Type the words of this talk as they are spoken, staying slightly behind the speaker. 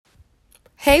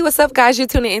Hey, what's up, guys? You're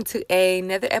tuning into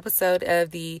another episode of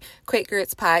the Quick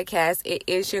Grits podcast. It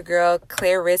is your girl,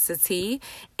 Clarissa T.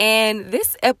 And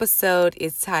this episode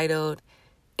is titled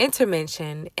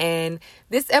Intermission. And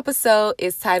this episode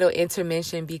is titled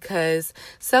Intermission because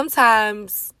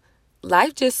sometimes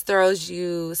life just throws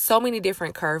you so many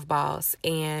different curveballs.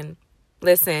 And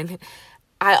listen,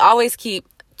 I always keep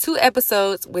 2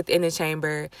 episodes within the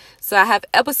chamber. So I have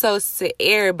episodes to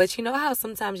air, but you know how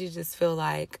sometimes you just feel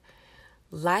like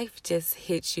life just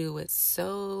hits you with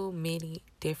so many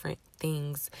different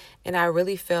things. And I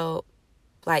really felt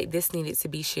like this needed to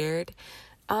be shared.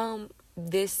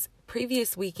 This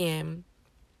previous weekend,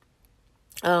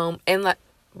 and like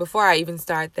before I even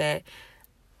start that,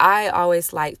 I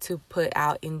always like to put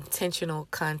out intentional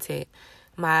content.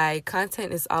 My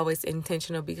content is always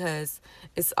intentional because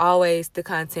it's always the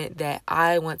content that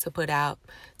I want to put out.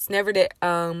 It's never the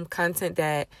content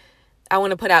that I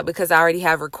want to put out because I already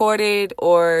have recorded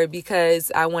or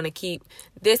because I want to keep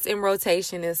this in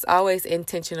rotation. It's always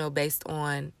intentional based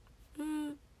on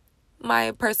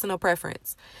my personal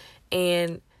preference.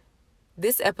 And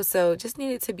this episode just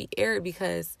needed to be aired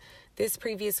because this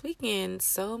previous weekend,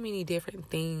 so many different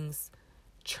things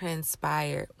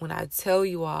transpired. When I tell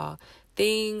you all,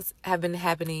 things have been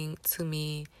happening to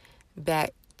me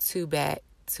back to back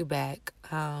to back.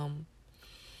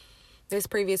 This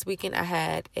previous weekend, I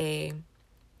had a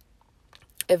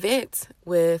event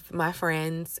with my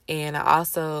friends, and I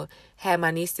also had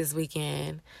my niece this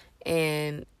weekend.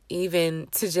 And even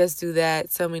to just do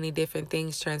that, so many different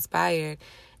things transpired.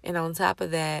 And on top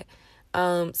of that,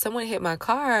 someone hit my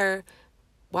car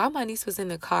while my niece was in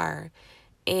the car.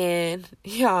 And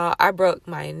y'all, I broke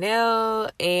my nail,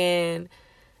 and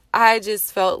I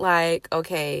just felt like,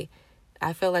 okay,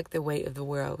 I felt like the weight of the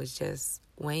world was just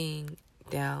weighing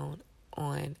down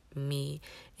on me.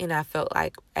 And I felt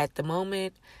like at the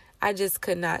moment I just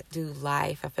could not do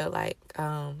life. I felt like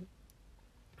I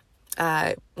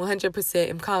 100%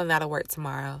 am calling out of work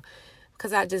tomorrow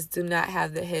because I just do not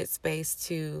have the headspace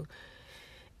to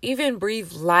even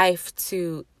breathe life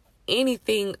to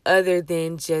anything other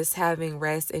than just having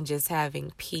rest and just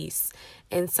having peace.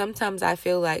 And sometimes I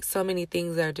feel like so many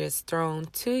things are just thrown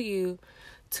to you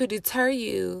to deter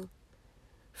you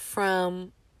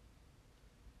from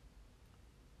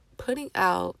putting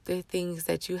out the things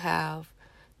that you have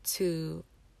to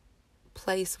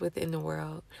place within the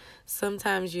world.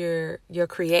 Sometimes your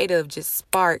creative just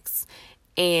sparks,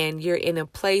 and you're in a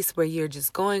place where you're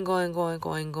just going, and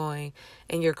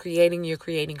you're creating.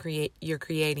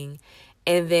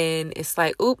 And then it's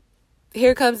like, oop,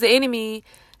 here comes the enemy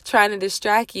trying to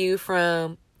distract you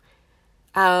from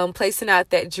placing out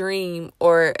that dream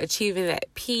or achieving that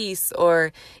peace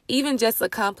or even just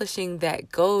accomplishing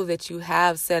that goal that you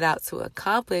have set out to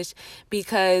accomplish,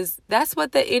 because that's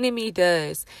what the enemy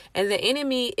does. And the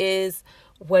enemy is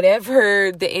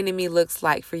whatever the enemy looks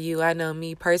like for you. I know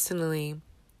me personally,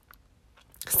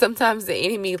 sometimes the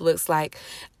enemy looks like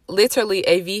literally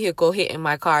a vehicle hitting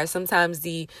my car. Sometimes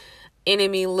the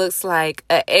enemy looks like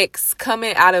an ex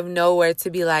coming out of nowhere to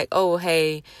be like, oh,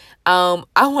 hey, I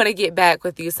want to get back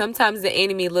with you. Sometimes the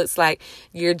enemy looks like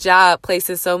your job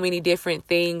places so many different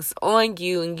things on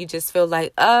you, and you just feel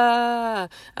like, I'm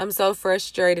so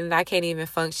frustrated and I can't even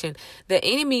function. The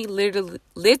enemy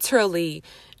literally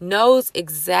knows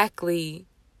exactly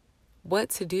what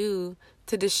to do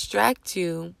to distract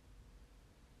you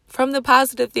from the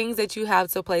positive things that you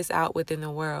have to place out within the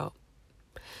world.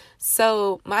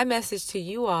 So my message to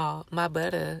you all, my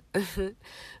butter,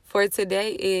 for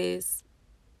today is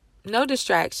no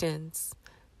distractions.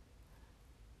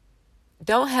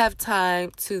 Don't have time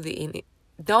for the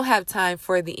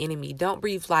enemy. Don't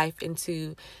breathe life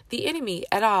into the enemy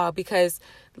at all, because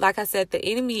like I said, the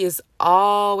enemy is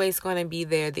always going to be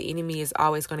there. The enemy is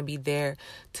always going to be there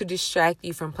to distract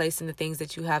you from placing the things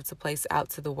that you have to place out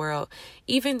to the world.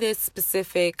 Even this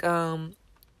specific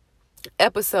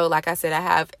episode, like I said, I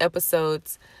have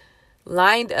episodes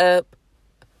lined up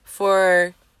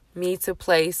for me to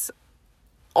place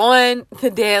on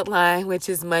the deadline, which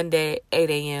is Monday, 8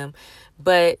 a.m.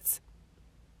 But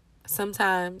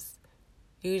sometimes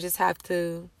you just have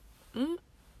to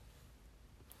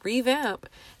revamp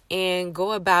and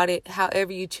go about it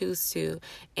however you choose to.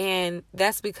 And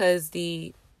that's because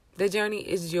the journey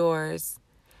is yours,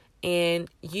 and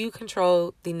you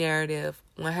control the narrative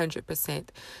 100%.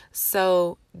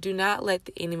 So do not let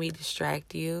the enemy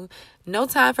distract you. No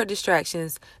time for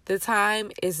distractions. The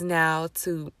time is now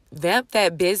to vamp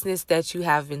that business that you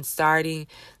have been starting,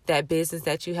 that business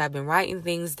that you have been writing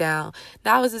things down.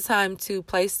 Now is the time to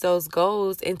place those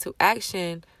goals into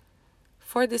action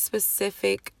for the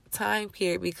specific time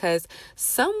period because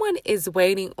someone is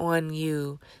waiting on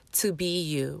you to be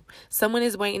you. Someone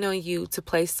is waiting on you to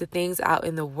place the things out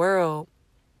in the world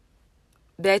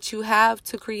that you have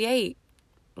to create.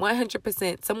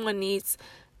 100%. Someone needs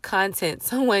content.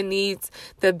 Someone needs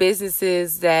the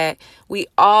businesses that we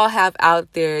all have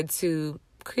out there to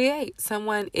create.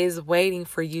 Someone is waiting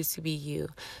for you to be you.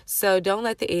 So don't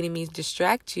let the enemies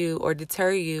distract you or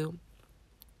deter you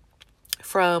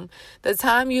from the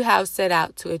time you have set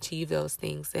out to achieve those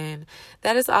things. And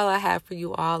that is all I have for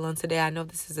you all on today. I know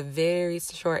this is a very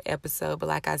short episode, but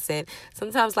like I said,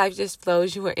 sometimes life just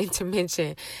flows you an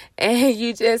intervention and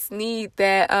you just need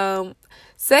that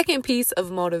second piece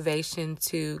of motivation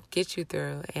to get you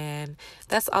through. And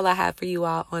that's all I have for you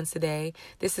all on today.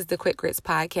 This is the Quick Grits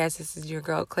Podcast. This is your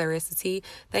girl, Clarissa T.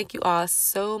 Thank you all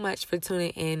so much for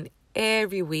tuning in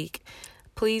every week.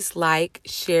 Please like,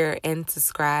 share, and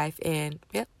subscribe. And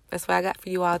yep, that's what I got for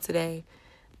you all today.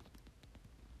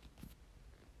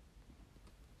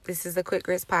 This is the Quick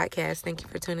Grits Podcast. Thank you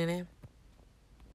for tuning in.